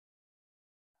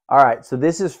All right, so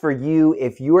this is for you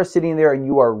if you are sitting there and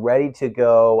you are ready to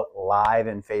go live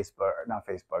in Facebook, or not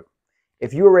Facebook.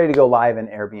 If you are ready to go live in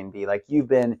Airbnb, like you've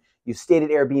stayed at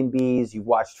Airbnbs, you've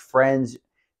watched friends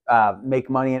make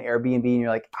money in Airbnb, and you're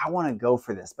like, I want to go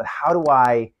for this, but how do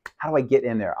I get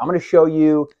in there? I'm going to show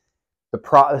you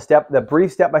the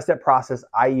brief step-by-step process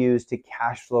I used to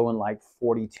cash flow in like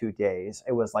 42 days.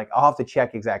 It was like, I'll have to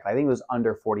check exactly. I think it was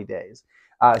under 40 days.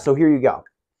 So here you go.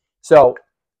 So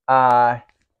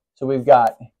we've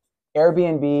got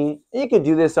Airbnb. You could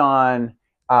do this on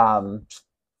Vacasa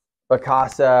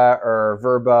or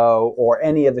Vrbo or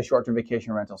any of the short-term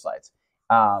vacation rental sites.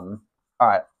 All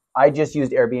right, I just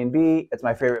used Airbnb. It's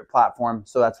my favorite platform,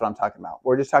 so that's what I'm talking about.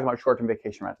 We're just talking about short-term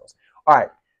vacation rentals. All right,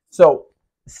 so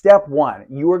step one,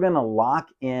 you are going to lock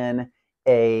in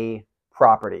a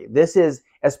property. This is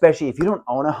especially if you don't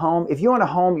own a home. If you own a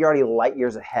home, you're already light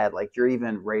years ahead. Like you're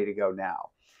even ready to go now.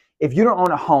 If you don't own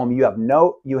a home, you have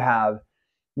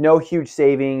no huge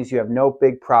savings. You have no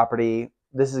big property.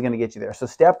 This is going to get you there. So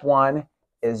step one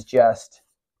is just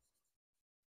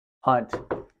hunt.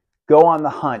 Go on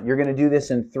the hunt. You're going to do this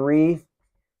in 3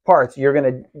 parts. You're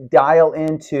going to dial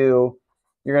into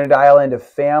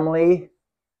family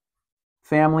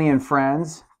and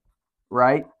friends,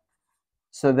 right?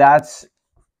 So that's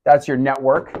your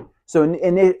network. So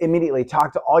immediately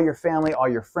talk to all your family, all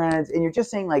your friends, and you're just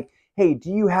saying like, hey,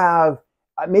 do you have,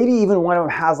 maybe even one of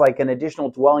them has like an additional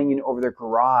dwelling unit over their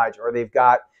garage, or they've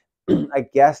got a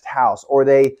guest house, or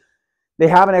they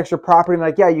have an extra property, and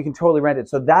like, yeah, you can totally rent it.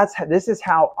 So this is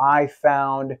how I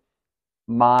found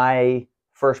my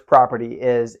first property.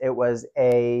 It was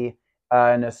an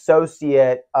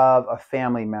associate of a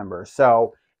family member.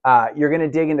 So you're going to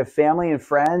dig into family and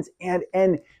friends,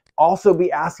 and also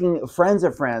be asking friends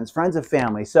of friends, friends of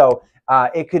family. So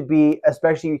it could be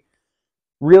especially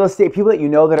real estate, people that you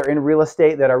know that are in real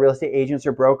estate, that are real estate agents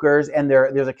or brokers, and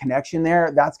there's a connection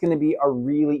there. That's going to be a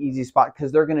really easy spot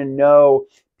because they're going to know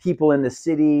people in the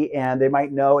city, and they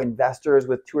might know investors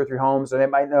with 2 or 3 homes, or they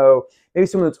might know maybe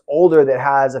someone that's older that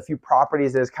has a few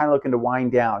properties that is kind of looking to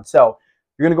wind down. So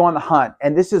you're going to go on the hunt,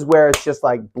 and this is where it's just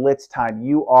like blitz time.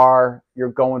 You're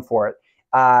going for it,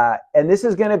 and this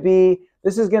is going to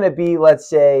be, let's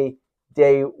say,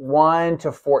 day 1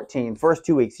 to 14, first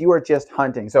 2 weeks. You are just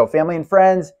hunting. So family and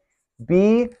friends.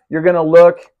 B, you're going to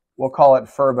look, we'll call it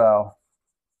FIRBO,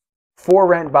 for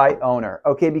rent by owner.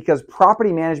 Okay, because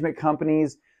property management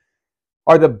companies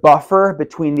are the buffer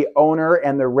between the owner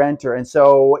and the renter. And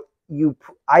so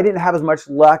I didn't have as much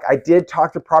luck. I did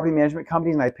talk to property management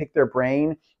companies and I picked their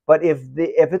brain. But if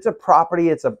it's a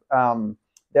property,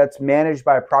 that's managed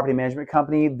by a property management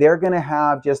company, they're going to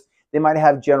have they might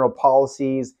have general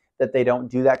policies that they don't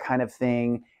do that kind of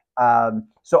thing.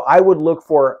 So I would look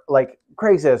for like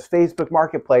Craigslist, Facebook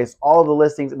Marketplace, all of the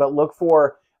listings, but look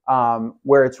for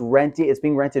where it's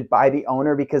being rented by the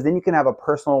owner, because then you can have a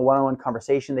personal one-on-one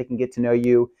conversation. They can get to know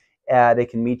you, they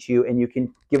can meet you, and you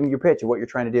can give them your pitch of what you're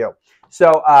trying to do.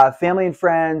 So family and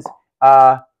friends,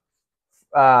 for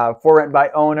rent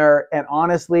by owner, and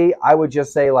honestly, I would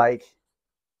just say like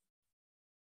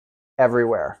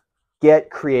everywhere.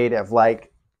 Get creative. Like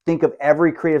think of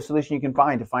every creative solution you can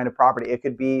find to find a property. It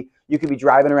could be, you could be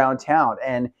driving around town,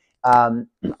 and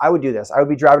I would do this. I would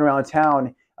be driving around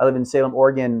town. I live in Salem,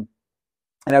 Oregon,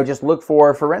 and I would just look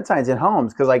for rent signs in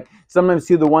homes, because like sometimes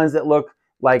too, the ones that look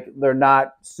like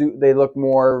they look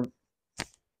more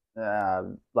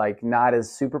like not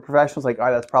as super professional. It's like, all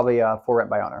right, that's probably for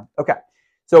rent by owner. Okay,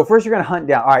 so first you're going to hunt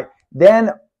down. All right, then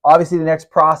obviously the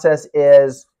next process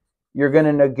is you're going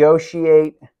to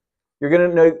negotiate. You're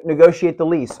going to negotiate the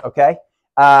lease. Okay,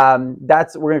 we're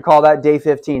going to call that day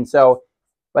 15. So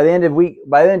by the end of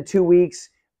 2 weeks.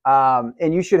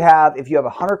 And you should have, if you have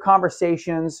 100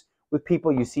 conversations with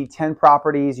people, you see 10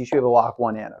 properties, you should be able to lock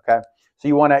one in. Okay, so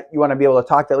you want to be able to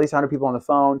talk to at least 100 people on the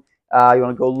phone. You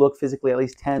want to go look physically at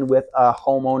least 10 with a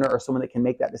homeowner or someone that can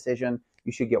make that decision.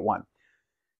 You should get one.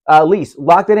 Lease,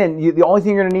 lock that in. The only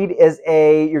thing you're going to need is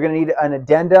you're going to need an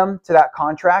addendum to that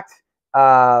contract.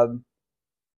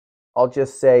 I'll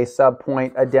just say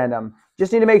subpoint addendum.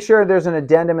 Just need to make sure there's an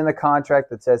addendum in the contract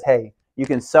that says, hey, you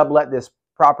can sublet this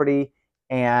property,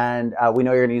 and we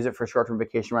know you're going to use it for short-term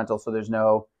vacation rental, so there's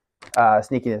no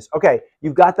sneakiness. Okay,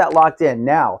 you've got that locked in.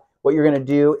 Now, what you're going to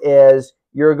do is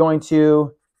you're going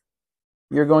to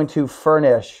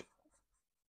furnish.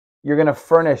 You're going to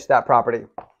furnish that property.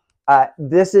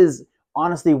 This is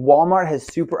honestly, Walmart has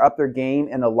super upped their game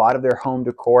in a lot of their home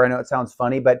decor. I know it sounds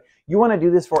funny, but you want to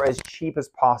do this for as cheap as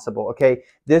possible. Okay,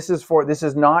 this is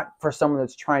not for someone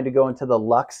that's trying to go into the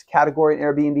luxe category in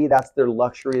Airbnb. That's their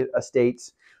luxury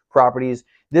estates properties.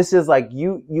 This is like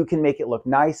you can make it look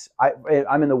nice.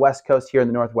 I'm in the West Coast here in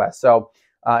the Northwest, so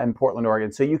in Portland,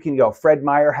 Oregon. So you can go. Fred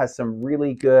Meyer has some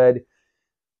really good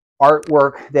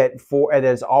artwork that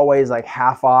is always like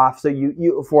half off. So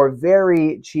you for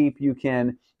very cheap you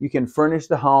can furnish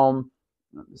the home.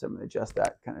 So I'm going to adjust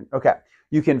that kind of. Okay,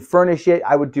 you can furnish it.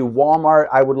 I would do Walmart.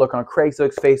 I would look on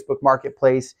Craigslist, Facebook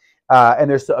Marketplace, and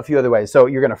there's a few other ways. So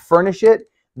you're going to furnish it.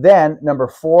 Then number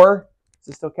 4, is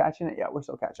it still catching it? Yeah, we're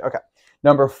still catching it. Okay.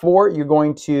 Number 4, you're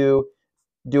going to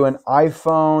do an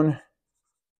iPhone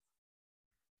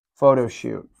photo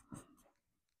shoot.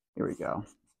 Here we go.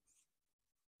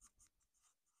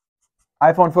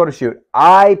 iPhone photo shoot.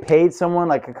 I paid someone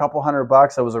like a couple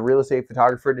 $100. I was a real estate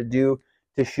photographer to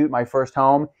shoot my first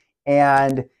home,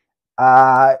 and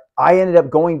I ended up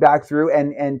going back through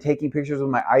and taking pictures with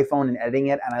my iPhone and editing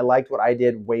it, and I liked what I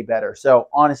did way better. So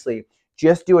honestly,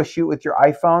 just do a shoot with your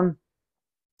iPhone,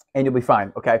 and you'll be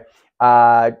fine. Okay,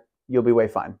 you'll be way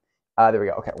fine. There we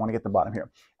go. Okay, I want to get the bottom here.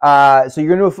 So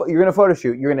you're gonna photo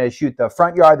shoot. You're gonna shoot the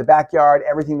front yard, the backyard,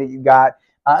 everything that you got,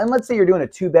 and let's say you're doing a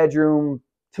 2-bedroom,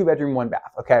 1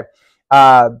 bath. Okay,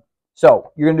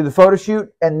 so you're gonna do the photo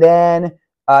shoot, and then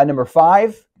number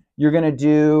 5, you're gonna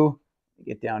do.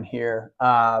 Get down here.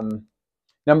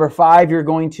 Number 5, you're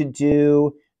going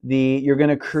to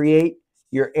create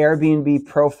your Airbnb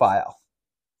profile.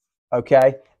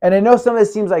 Okay, and I know some of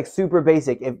this seems like super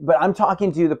basic, but I'm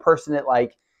talking to the person that,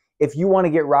 like, if you want to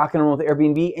get rocking and roll with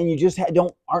Airbnb and you just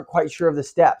aren't quite sure of the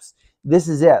steps, this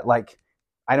is it. Like,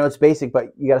 I know it's basic,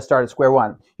 but you got to start at square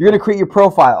one. You're going to create your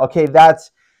profile. Okay,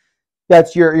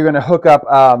 you're going to hook up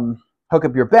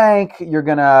your bank. You're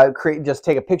going to just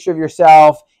take a picture of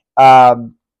yourself.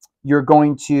 You're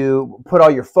going to put all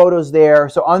your photos there.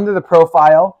 So under the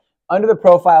profile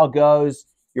goes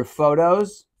your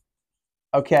photos.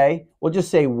 Okay, we'll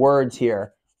just say words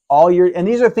here. And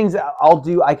these are things that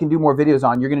I can do more videos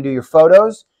on. You're going to do your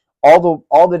photos,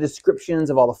 all the descriptions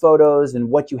of all the photos and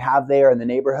what you have there in the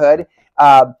neighborhood.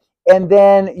 And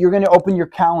then you're going to open your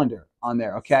calendar on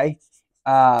there. Okay.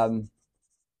 All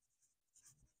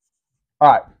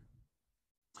right.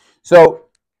 So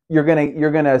you're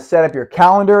gonna set up your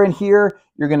calendar in here.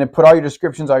 You're gonna put all your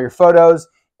descriptions, all your photos,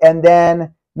 and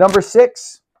then number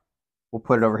 6, we'll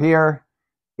put it over here,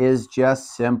 is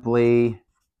just simply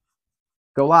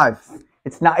go live.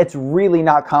 It's really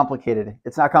not complicated.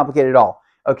 It's not complicated at all.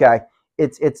 Okay.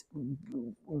 It's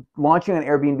launching an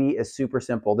Airbnb is super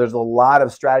simple. There's a lot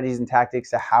of strategies and tactics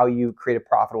to how you create a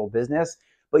profitable business,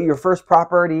 but your first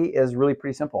property is really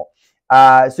pretty simple.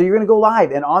 So you're going to go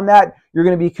live, and on that, you're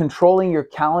going to be controlling your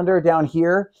calendar down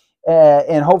here,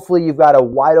 and hopefully you've got a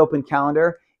wide open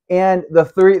calendar. And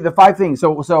the 5 things.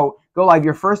 So go live.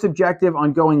 Your first objective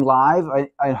on going live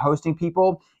and hosting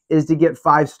people is to get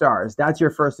 5 stars. That's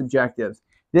your first objective.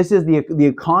 This is the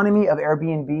economy of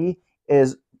Airbnb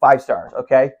is 5 stars.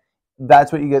 Okay,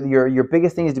 that's what you get. Your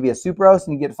biggest thing is to be a super host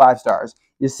and you get 5 stars.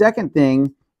 Your second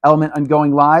element on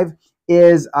going live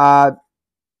is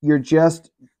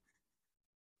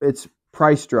it's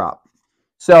price drop.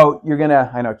 So you're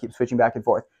gonna, I know, keep switching back and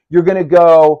forth. You're gonna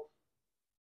go.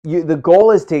 The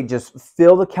goal is to just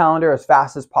fill the calendar as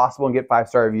fast as possible and get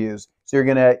 5-star reviews. So you're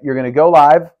gonna go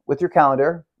live with your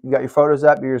calendar. You got your photos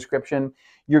up, your description.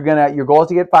 Your goal is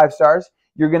to get 5 stars.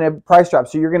 You're gonna price drop.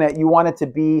 So you want it to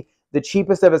be the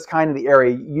cheapest of its kind in the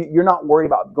area. You're not worried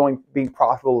about being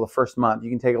profitable the first month. You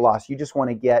can take a loss. You just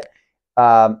want to get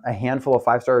a handful of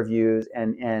 5-star reviews,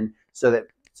 and so that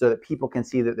people can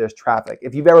see that there's traffic.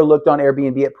 If you've ever looked on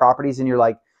Airbnb at properties and you're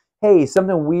like, hey,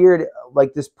 something weird,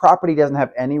 like this property doesn't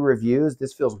have any reviews,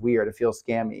 this feels weird, it feels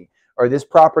scammy. Or this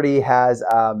property has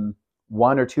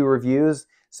 1 or 2 reviews.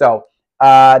 So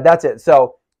that's it.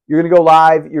 So you're gonna go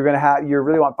live, you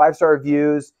really want 5-star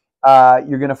reviews,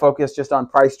 you're gonna focus just on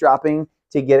price dropping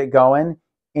to get it going,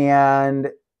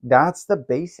 and that's the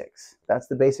basics. That's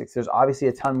the basics. There's obviously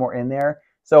a ton more in there.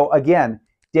 So again,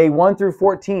 day 1 through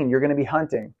 14, you're going to be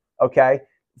hunting, okay?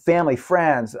 Family,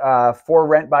 friends, for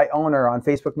rent by owner on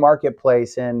Facebook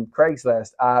Marketplace and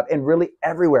Craigslist, and really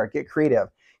everywhere. Get creative.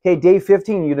 Okay, day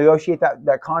 15, you negotiate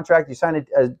that contract. You sign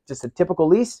just a typical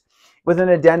lease with an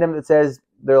addendum that says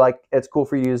it's cool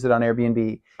for you to use it on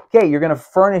Airbnb. Okay, you're going to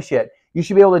furnish it. You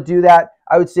should be able to do that.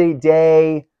 I would say you should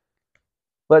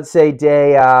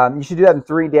do that in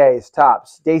 3 days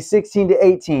tops. Day 16 to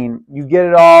 18, you get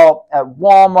it all at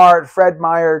Walmart, Fred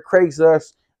Meyer,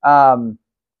 Craigslist.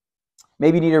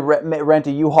 Maybe you need to rent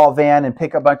a U-Haul van and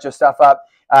pick a bunch of stuff up.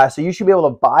 So you should be able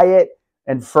to buy it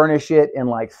and furnish it in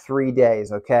like 3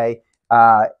 days, okay?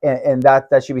 And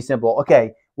that should be simple.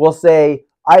 Okay, we'll say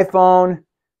iPhone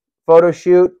photo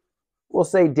shoot, we'll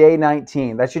say day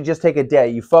 19. That should just take a day.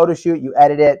 You photo shoot, you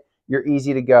edit it, you're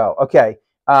easy to go. Okay.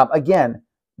 Again,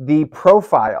 the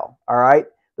profile. All right.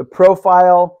 The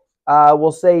profile,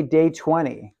 we'll say day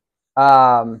 20.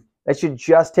 That should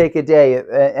just take a day.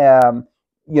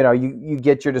 You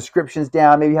get your descriptions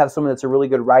down. Maybe you have someone that's a really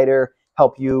good writer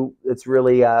help you. It's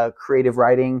really creative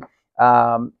writing.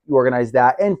 You organize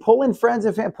that and pull in friends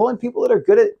and pull in people that are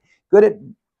good at.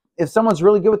 If someone's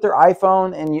really good with their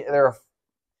iPhone and they're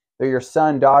your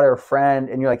son, daughter, friend,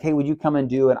 and you're like, hey, would you come and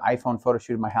do an iPhone photo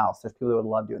shoot in my house? There's people that would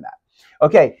love doing that.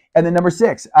 Okay, and then number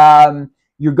 6,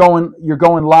 you're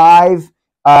going live,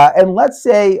 and let's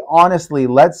say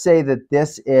that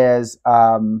this is,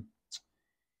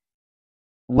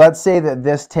 let's say that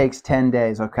this takes 10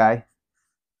 days. Okay,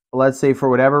 let's say for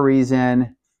whatever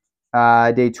reason,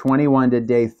 day 21 to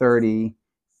day 30.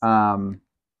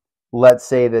 Let's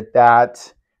say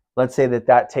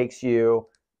that takes you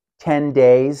 10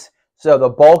 days. So the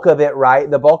bulk of it, right?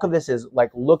 The bulk of this is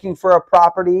like looking for a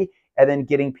property and then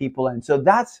getting people in. So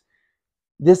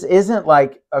this isn't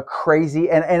like a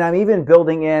crazy, and I'm even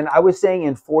building in, I was saying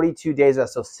in 42 days,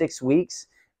 so 6 weeks.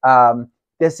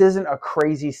 This isn't a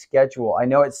crazy schedule. I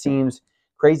know it seems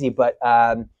crazy, but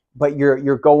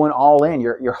you're going all in,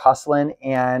 you're hustling,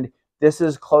 and this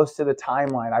is close to the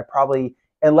timeline.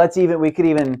 We could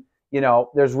even,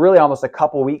 there's really almost a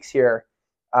couple weeks here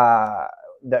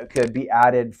that could be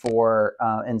added for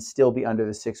and still be under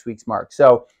the 6 weeks mark.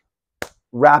 So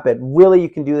rapid, really, you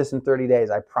can do this in 30 days,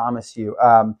 I promise you.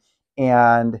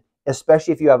 And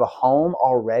especially if you have a home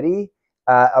already,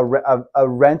 a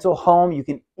rental home, you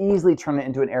can easily turn it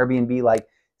into an Airbnb, like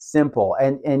simple,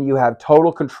 and you have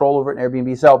total control over an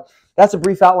Airbnb. So that's a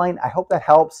brief outline. I hope that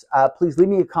helps. Please leave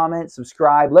me a comment,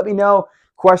 subscribe, let me know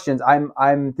questions. I'm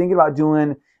thinking about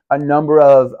doing a number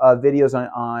of videos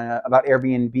on about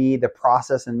Airbnb, the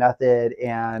process and method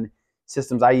and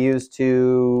systems I use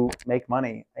to make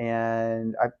money.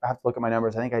 And I have to look at my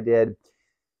numbers. I think I did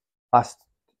last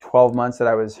 12 months that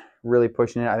I was really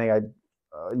pushing it. I think I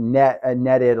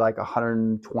netted like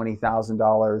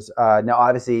 $120,000. Now,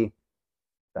 obviously,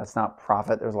 that's not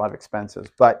profit. There's a lot of expenses,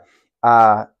 but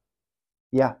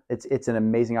yeah, it's an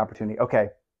amazing opportunity. Okay,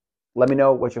 let me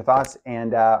know what your thoughts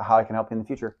and how I can help you in the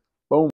future.